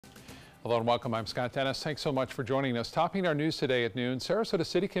Hello and welcome. I'm Scott Dennis. Thanks so much for joining us. Topping our news today at noon, Sarasota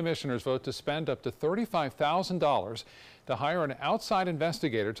City Commissioners vote to spend up to $35,000 to hire an outside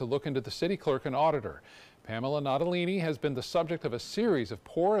investigator to look into the city clerk and auditor. Pamela Nadalini has been the subject of a series of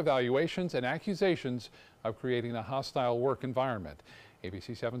poor evaluations and accusations of creating a hostile work environment.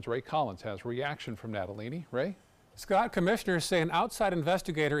 ABC 7's Ray Collins has reaction from Nadalini. Ray? Scott, commissioners say an outside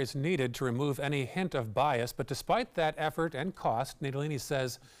investigator is needed to remove any hint of bias, but despite that effort and cost, Nadalini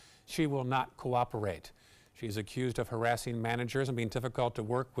says she will not cooperate. She's accused of harassing managers and being difficult to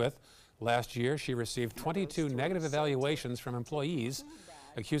work with. Last year, she received 22 negative evaluations from employees,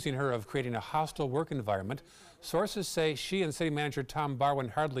 accusing her of creating a hostile work environment. Sources say she and city manager Tom Barwin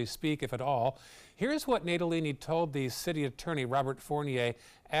hardly speak, if at all. Here's what Nadalini told the city attorney Robert Fournier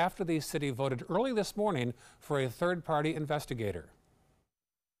after the city voted early this morning for a third-party investigator.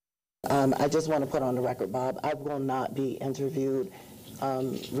 I just want to put on the record, Bob, I will not be interviewed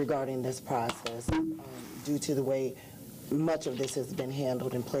regarding this process due to the way much of this has been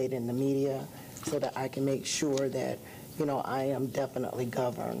handled and played in the media, so that I can make sure that, you know, I am definitely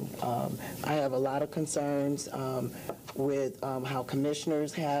governed. I have a lot of concerns with how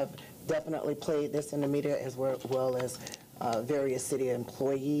commissioners have definitely played this in the media, as well as various city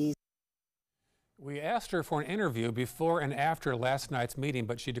employees. We asked her for an interview before and after last night's meeting,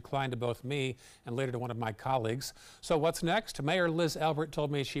 but she declined to both me and later to one of my colleagues. So what's next? Mayor Liz Albert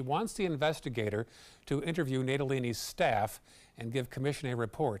told me she wants the investigator to interview Nadalini's staff and give Commission a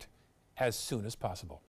report as soon as possible.